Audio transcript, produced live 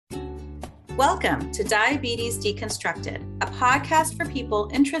Welcome to Diabetes Deconstructed, a podcast for people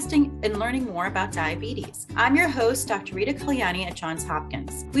interested in learning more about diabetes. I'm your host, Dr. Rita Kalyani at Johns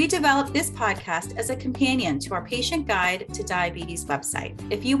Hopkins. We developed this podcast as a companion to our patient guide to diabetes website.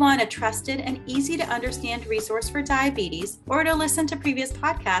 If you want a trusted and easy to understand resource for diabetes or to listen to previous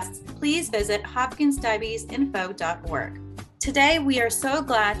podcasts, please visit hopkinsdiabetesinfo.org. Today, we are so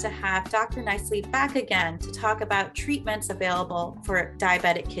glad to have Dr. Nicely back again to talk about treatments available for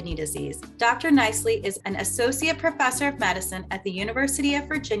diabetic kidney disease. Dr. Nicely is an associate professor of medicine at the University of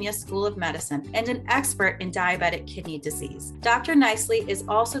Virginia School of Medicine and an expert in diabetic kidney disease. Dr. Nicely is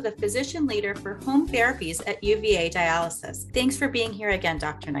also the physician leader for home therapies at UVA Dialysis. Thanks for being here again,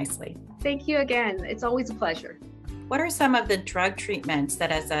 Dr. Nicely. Thank you again. It's always a pleasure. What are some of the drug treatments that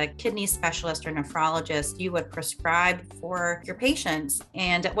as a kidney specialist or nephrologist you would prescribe for your patients,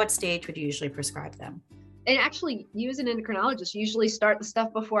 and at what stage would you usually prescribe them? And actually, you as an endocrinologist usually start the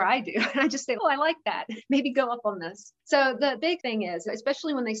stuff before I do. And I just say, oh, I like that. Maybe go up on this. So the big thing is,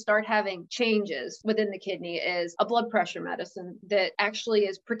 especially when they start having changes within the kidney, is a blood pressure medicine that actually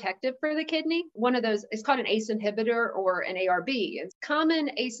is protective for the kidney. One of those is called an ACE inhibitor or an ARB. It's common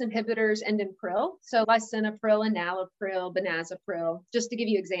ACE inhibitors end in pril. So lisinopril, enalapril, benazepril, just to give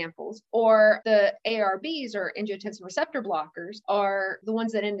you examples. Or the ARBs or angiotensin receptor blockers are the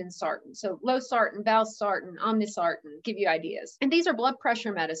ones that end in sartan. So losartan, valsartan, omnisartan, give you ideas. And these are blood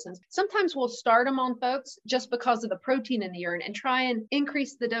pressure medicines. Sometimes we'll start them on folks just because of the protein in the urine and try and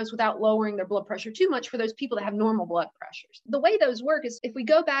increase the dose without lowering their blood pressure too much for those people that have normal blood pressures. The way those work is if we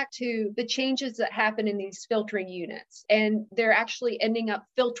go back to the changes that happen in these filtering units, and they're actually ending up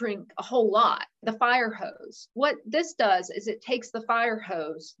filtering a whole lot. The fire hose. What this does is it takes the fire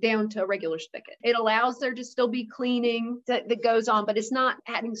hose down to a regular spigot. It allows there to still be cleaning that goes on, but it's not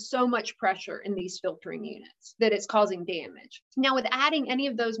adding so much pressure in these filtering units that it's causing damage. Now, with adding any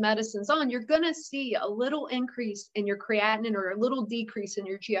of those medicines on, you're going to see a little increase in your creatinine or a little decrease in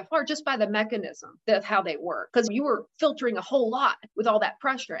your GFR just by the mechanism of how they work, because you were filtering a whole lot with all that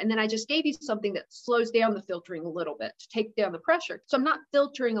pressure. And then I just gave you something that slows down the filtering a little bit to take down the pressure. So I'm not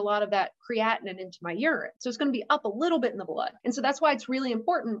filtering a lot of that creatinine into my urine. So it's going to be up a little bit in the blood. And so that's why it's really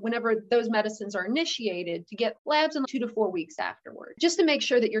important whenever those medicines are initiated to get labs in 2 to 4 weeks afterward, just to make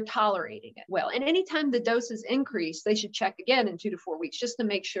sure that you're tolerating it well. And anytime the doses increase, they should check again in 2 to 4 weeks just to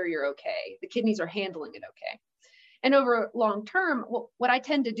make sure you're okay. The kidneys are handling it okay. And over long term, what I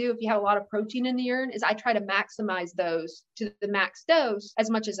tend to do if you have a lot of protein in the urine is I try to maximize those to the max dose as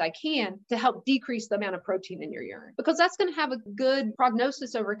much as I can to help decrease the amount of protein in your urine, because that's going to have a good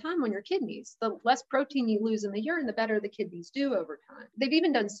prognosis over time on your kidneys. The less protein you lose in the urine, the better the kidneys do over time. They've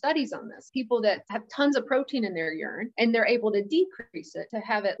even done studies on this. People that have tons of protein in their urine and they're able to decrease it to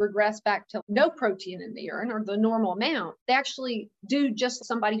have it regress back to no protein in the urine or the normal amount, they actually do just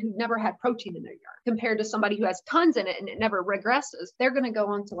somebody who never had protein in their urine compared to somebody who has tons in it and it never regresses. They're going to go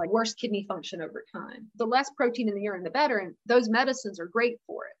on to worse kidney function over time. The less protein in the urine, the better. And those medicines are great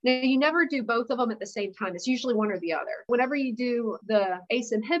for it. Now, you never do both of them at the same time. It's usually one or the other. Whenever you do the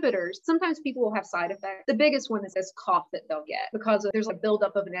ACE inhibitors, sometimes people will have side effects. The biggest one is this cough that they'll get because there's a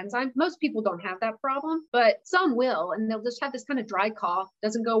buildup of an enzyme. Most people don't have that problem, but some will, and they'll just have this kind of dry cough.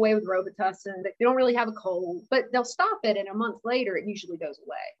 Doesn't go away with Robitussin. They don't really have a cold, but they'll stop it, and a month later, it usually goes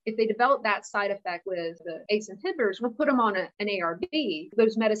away. If they develop that side effect with the ACE inhibitors, we'll put them on an ARB,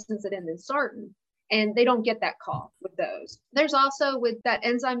 those medicines that end in sartan, and they don't get that cough with those. There's also, with that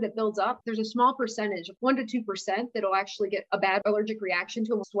enzyme that builds up, there's a small percentage, 1 to 2%, that'll actually get a bad allergic reaction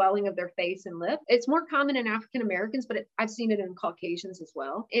to a swelling of their face and lip. It's more common in African Americans, but I've seen it in Caucasians as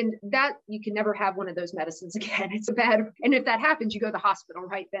well. And that, you can never have one of those medicines again. It's a bad, and if that happens, you go to the hospital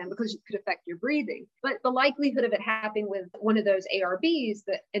right then because it could affect your breathing. But the likelihood of it happening with one of those ARBs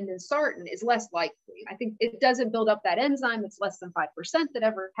that end in sartan is less likely. I think it doesn't build up that enzyme. It's less than 5% that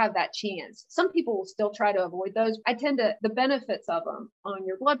ever have that chance. Some people will still try to avoid those. I tend to, the benefits of them on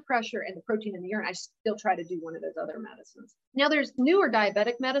your blood pressure and the protein in the urine, I still try to do one of those other medicines. Now there's newer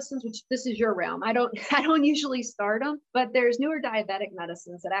diabetic medicines, which this is your realm. I don't usually start them, but there's newer diabetic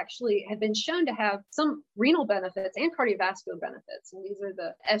medicines that actually have been shown to have some renal benefits and cardiovascular benefits. And these are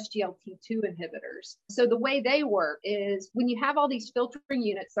the SGLT2 inhibitors. So the way they work is when you have all these filtering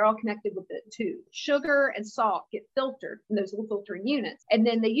units, they're all connected with the tube. Sugar and salt get filtered in those little filtering units, and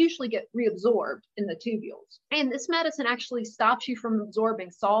then they usually get reabsorbed in the tubules. And this medicine actually stops you from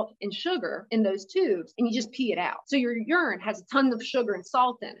absorbing salt and sugar in those tubes, and you just pee it out. So your urine has a ton of sugar and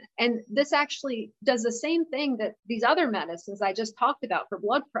salt in it. And this actually does the same thing that these other medicines I just talked about for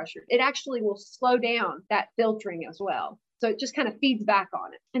blood pressure. It actually will slow down that filtering as well. So it just kind of feeds back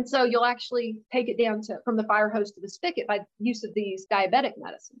on it. And so you'll actually take it down from the fire hose to the spigot by use of these diabetic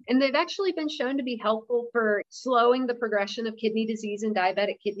medicines. And they've actually been shown to be helpful for slowing the progression of kidney disease and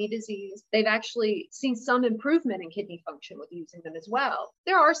diabetic kidney disease. They've actually seen some improvement in kidney function with using them as well.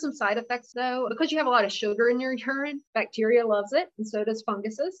 There are some side effects though, because you have a lot of sugar in your urine. Bacteria loves it, and so does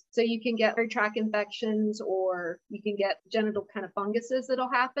funguses. So you can get urinary tract infections, or you can get genital kind of funguses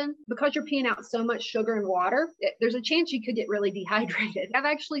that'll happen. Because you're peeing out so much sugar and water, there's a chance you could get really dehydrated. I've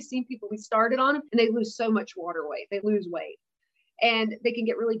actually seen people, we started on them and they lose so much water weight, they lose weight, and they can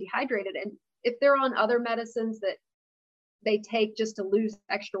get really dehydrated. And if they're on other medicines that they take just to lose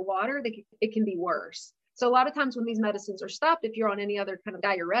extra water, it can be worse. So a lot of times when these medicines are stopped, if you're on any other kind of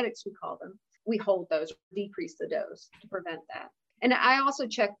diuretics, we call them, we hold those, decrease the dose to prevent that. And I also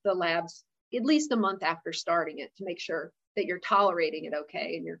check the labs at least a month after starting it to make sure that you're tolerating it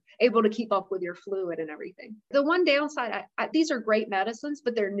okay and you're able to keep up with your fluid and everything. The one downside, these are great medicines,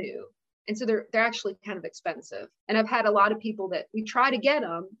 but they're new. And so they're actually kind of expensive. And I've had a lot of people that we try to get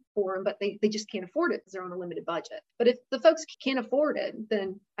them for them, but they just can't afford it because they're on a limited budget. But if the folks can't afford it,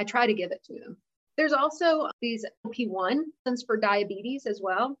 then I try to give it to them. There's also these GLP-1 for diabetes as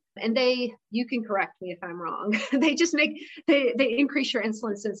well. And you can correct me if I'm wrong. They increase your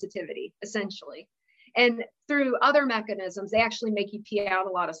insulin sensitivity, essentially. And through other mechanisms, they actually make you pee out a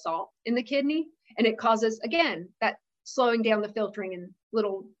lot of salt in the kidney. And it causes, again, that slowing down the filtering and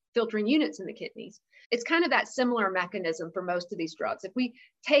little filtering units in the kidneys. It's kind of that similar mechanism for most of these drugs. If we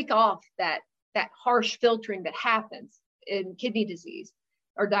take off that harsh filtering that happens in kidney disease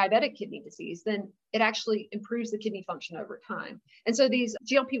or diabetic kidney disease, then it actually improves the kidney function over time. And so these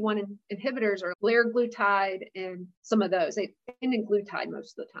GLP-1 inhibitors are liraglutide and some of those. They end in glutide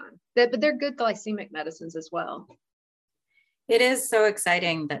most of the time, but they're good glycemic medicines as well. It is so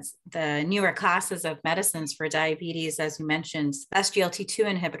exciting that the newer classes of medicines for diabetes, as you mentioned,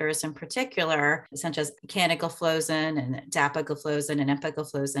 SGLT2 inhibitors in particular, such as canagliflozin and dapagliflozin and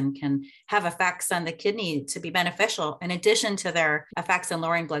empagliflozin, can have effects on the kidney to be beneficial in addition to their effects in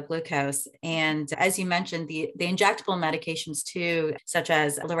lowering blood glucose. And as you mentioned, the injectable medications too, such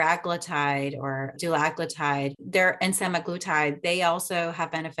as liraglutide or dulaglutide, and semaglutide, they also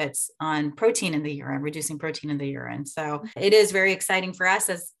have benefits on protein in the urine, reducing protein in the urine. So it is very exciting for us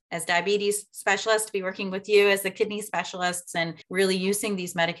as diabetes specialists to be working with you as the kidney specialists and really using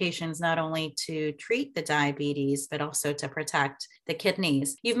these medications not only to treat the diabetes, but also to protect the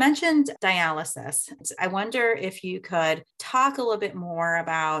kidneys. You've mentioned dialysis. I wonder if you could talk a little bit more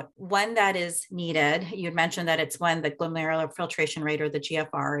about when that is needed. You'd mentioned that it's when the glomerular filtration rate or the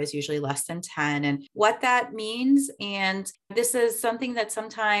GFR is usually less than 10 and what that means. And this is something that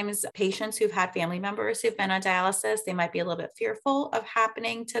sometimes patients who've had family members who've been on dialysis, they might be a little bit fearful of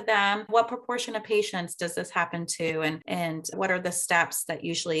happening to them. What proportion of patients does this happen to? And what are the steps that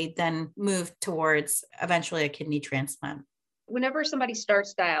usually then move towards eventually a kidney transplant? Whenever somebody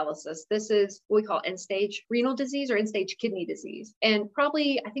starts dialysis, this is what we call end-stage renal disease or end-stage kidney disease. And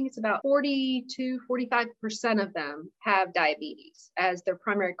probably, I think it's about 40 to 45% of them have diabetes as their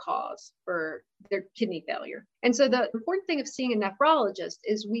primary cause for their kidney failure. And so the important thing of seeing a nephrologist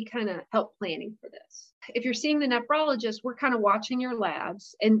is we kind of help planning for this. If you're seeing the nephrologist, we're kind of watching your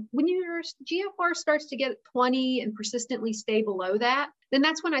labs. And when your GFR starts to get 20 and persistently stay below that, then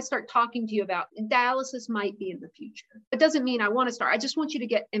that's when I start talking to you about dialysis might be in the future. It doesn't mean I want to start. I just want you to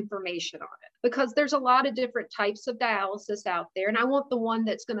get information on it because there's a lot of different types of dialysis out there. And I want the one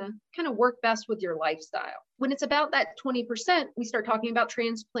that's going to kind of work best with your lifestyle. When it's about that 20%, we start talking about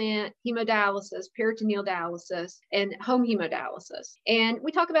transplant, hemodialysis, peritoneal dialysis, and home hemodialysis. And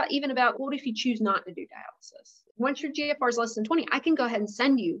we talk about what if you choose not to do dialysis? Once your GFR is less than 20, I can go ahead and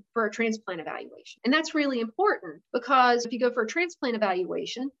send you for a transplant evaluation. And that's really important because if you go for a transplant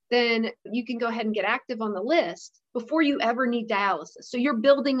evaluation, then you can go ahead and get active on the list before you ever need dialysis. So you're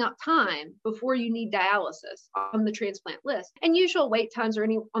building up time before you need dialysis on the transplant list. And usual wait times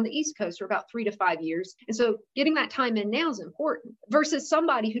on the East Coast are about 3 to 5 years. And so getting that time in now is important versus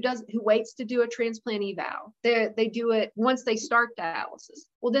somebody who waits to do a transplant eval. They do it once they start dialysis.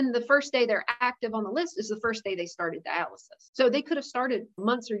 Well, then the first day they're active on the list is the first day they started dialysis. So they could have started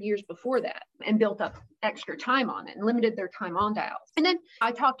months or years before that and built up extra time on it and limited their time on dialysis. And then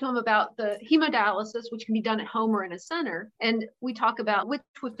I talked to them about the hemodialysis, which can be done at home or in a center. And we talk about which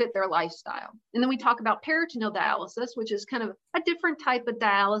would fit their lifestyle. And then we talk about peritoneal dialysis, which is kind of a different type of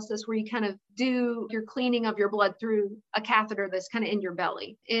dialysis where you kind of do your cleaning of your blood through a catheter that's kind of in your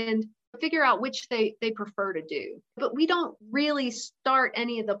belly. And figure out which they prefer to do. But we don't really start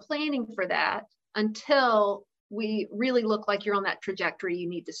any of the planning for that until we really look like you're on that trajectory, you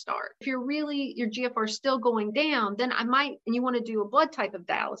need to start. If your GFR is still going down, then and you want to do a blood type of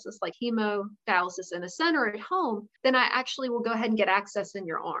dialysis, like hemodialysis in a center at home, then I actually will go ahead and get access in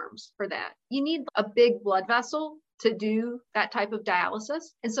your arms for that. You need a big blood vessel to do that type of dialysis.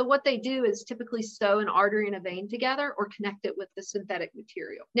 And so what they do is typically sew an artery and a vein together or connect it with the synthetic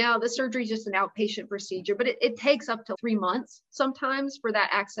material. Now, the surgery is just an outpatient procedure, but it takes up to 3 months sometimes for that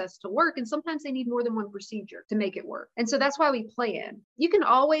access to work. And sometimes they need more than one procedure to make it work. And so that's why we plan. You can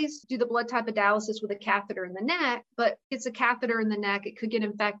always do the blood type of dialysis with a catheter in the neck, but it's a catheter in the neck. It could get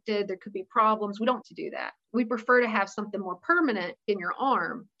infected. There could be problems. We don't want to do that. We prefer to have something more permanent in your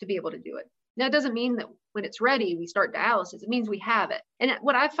arm to be able to do it. Now, it doesn't mean that when it's ready, we start dialysis. It means we have it. And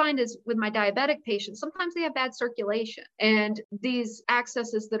what I find is with my diabetic patients, sometimes they have bad circulation. And these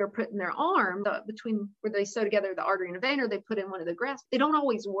accesses that are put in their arm, between where they sew together the artery and a vein, or they put in one of the grafts, they don't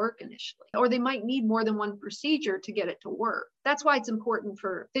always work initially. Or they might need more than one procedure to get it to work. That's why it's important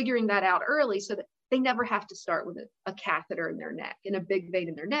for figuring that out early so that they never have to start with a catheter in their neck and a big vein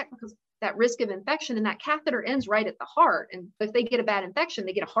in their neck, because that risk of infection, and that catheter ends right at the heart. And if they get a bad infection,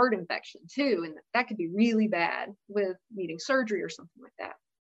 they get a heart infection too. And that could be really bad with needing surgery or something like that.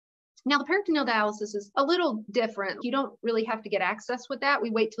 Now, the peritoneal dialysis is a little different. You don't really have to get access with that.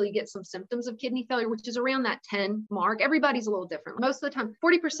 We wait till you get some symptoms of kidney failure, which is around that 10 mark. Everybody's a little different. Most of the time,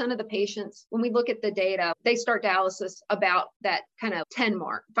 40% of the patients, when we look at the data, they start dialysis about that kind of 10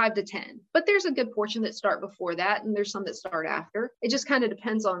 mark, 5 to 10. But there's a good portion that start before that, and there's some that start after. It just kind of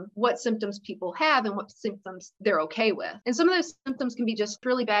depends on what symptoms people have and what symptoms they're okay with. And some of those symptoms can be just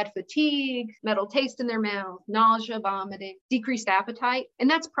really bad fatigue, metal taste in their mouth, nausea, vomiting, decreased appetite. And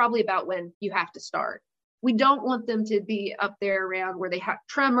that's probably about when you have to start. We don't want them to be up there around where they have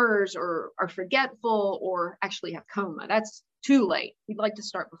tremors or are forgetful or actually have coma. That's too late. We'd like to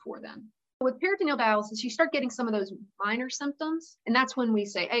start before then. With peritoneal dialysis, you start getting some of those minor symptoms. And that's when we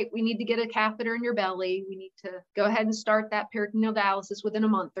say, hey, we need to get a catheter in your belly. We need to go ahead and start that peritoneal dialysis within a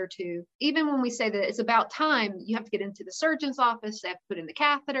month or two. Even when we say that it's about time, you have to get into the surgeon's office. They have to put in the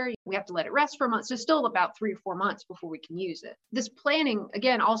catheter. We have to let it rest for a month. So it's still about 3 or 4 months before we can use it. This planning,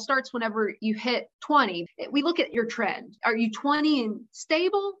 again, all starts whenever you hit 20. We look at your trend. Are you 20 and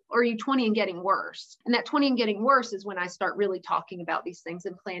stable, or are you 20 and getting worse? And that 20 and getting worse is when I start really talking about these things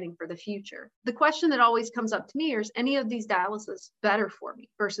and planning for the future. The question that always comes up to me is any of these dialysis better for me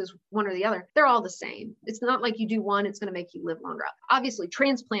versus one or the other? They're all the same. It's not like you do one, it's going to make you live longer. Obviously,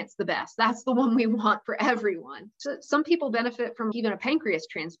 transplant's the best. That's the one we want for everyone. So some people benefit from even a pancreas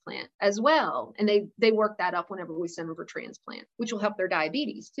transplant as well. And they work that up whenever we send them for transplant, which will help their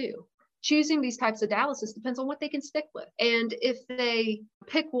diabetes too. Choosing these types of dialysis depends on what they can stick with. And if they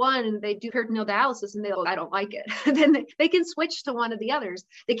pick one and they do peritoneal dialysis and I don't like it, then they can switch to one of the others.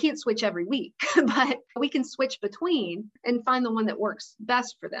 They can't switch every week, but we can switch between and find the one that works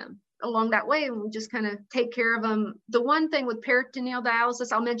best for them. Along that way, and we just kind of take care of them. The one thing with peritoneal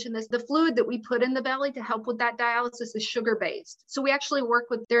dialysis, I'll mention this, the fluid that we put in the belly to help with that dialysis is sugar-based. So we actually work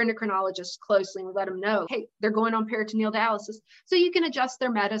with their endocrinologists closely and we let them know, hey, they're going on peritoneal dialysis. So you can adjust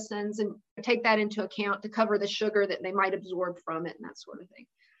their medicines and take that into account to cover the sugar that they might absorb from it and that sort of thing.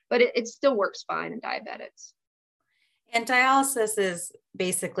 But it still works fine in diabetics. And dialysis is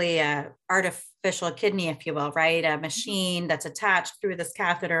basically a artificial kidney, if you will, right? A machine that's attached through this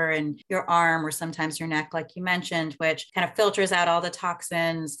catheter in your arm or sometimes your neck, like you mentioned, which kind of filters out all the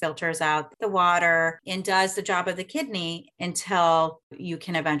toxins, filters out the water, and does the job of the kidney until you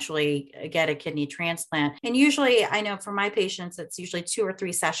can eventually get a kidney transplant. And usually, I know for my patients, it's usually 2 or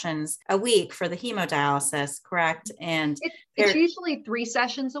 3 sessions a week for the hemodialysis, correct? And it's usually 3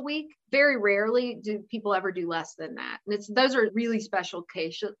 sessions a week. Very rarely do people ever do less than that. And those are really special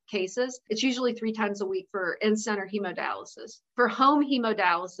cases. It's usually 3 times a week for in-center hemodialysis. For home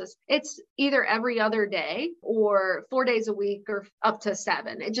hemodialysis, it's either every other day or 4 days a week or up to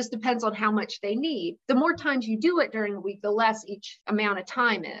 7. It just depends on how much they need. The more times you do it during the week, the less each amount of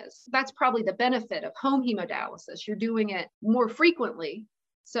time is. That's probably the benefit of home hemodialysis. You're doing it more frequently.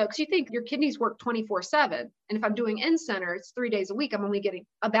 So, because you think your kidneys work 24/7, and if I'm doing in-center, it's 3 days a week, I'm only getting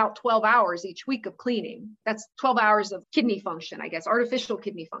about 12 hours each week of cleaning. That's 12 hours of kidney function, I guess, artificial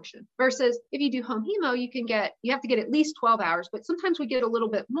kidney function. Versus if you do home hemo, you have to get at least 12 hours, but sometimes we get a little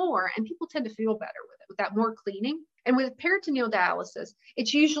bit more, and people tend to feel better with that more cleaning. And with peritoneal dialysis,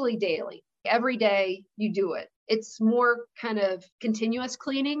 it's usually daily. Every day you do it. It's more kind of continuous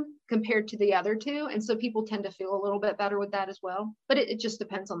cleaning compared to the other two. And so people tend to feel a little bit better with that as well. But it just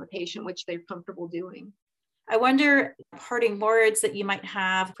depends on the patient, which they're comfortable doing. I wonder, parting words that you might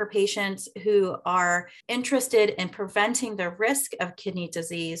have for patients who are interested in preventing the risk of kidney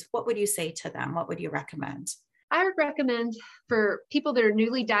disease. What would you say to them? What would you recommend? I would recommend for people that are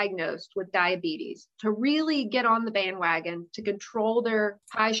newly diagnosed with diabetes to really get on the bandwagon to control their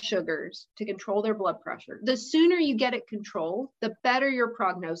high sugars, to control their blood pressure. The sooner you get it controlled, the better your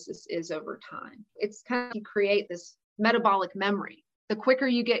prognosis is over time. It's kind of, you create this metabolic memory. The quicker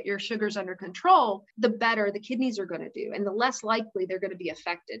you get your sugars under control, the better the kidneys are going to do, and the less likely they're going to be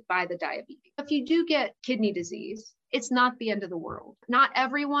affected by the diabetes. If you do get kidney disease, it's not the end of the world. Not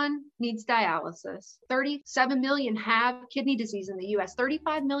everyone needs dialysis. 37 million have kidney disease in the US.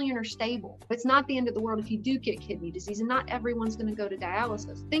 35 million are stable. It's not the end of the world if you do get kidney disease, and not everyone's going to go to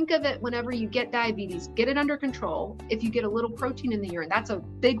dialysis. Think of it whenever you get diabetes, get it under control. If you get a little protein in the urine, that's a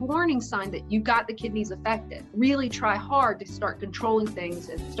big warning sign that you've got the kidneys affected. Really try hard to start controlling things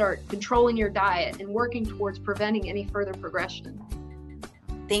and start controlling your diet and working towards preventing any further progression.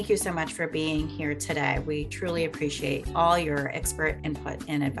 Thank you so much for being here today. We truly appreciate all your expert input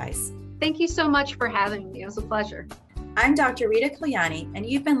and advice. Thank you so much for having me. It was a pleasure. I'm Dr. Rita Kalyani, and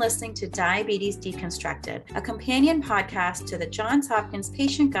you've been listening to Diabetes Deconstructed, a companion podcast to the Johns Hopkins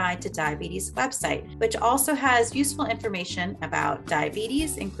Patient Guide to Diabetes website, which also has useful information about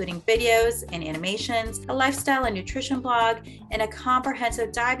diabetes, including videos and animations, a lifestyle and nutrition blog, and a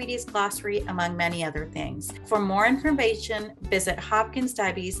comprehensive diabetes glossary, among many other things. For more information, visit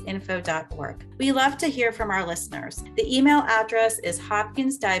hopkinsdiabetesinfo.org. We love to hear from our listeners. The email address is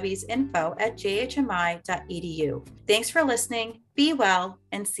hopkinsdiabetesinfo@jhmi.edu. Thanks for listening, be well,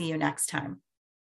 and see you next time.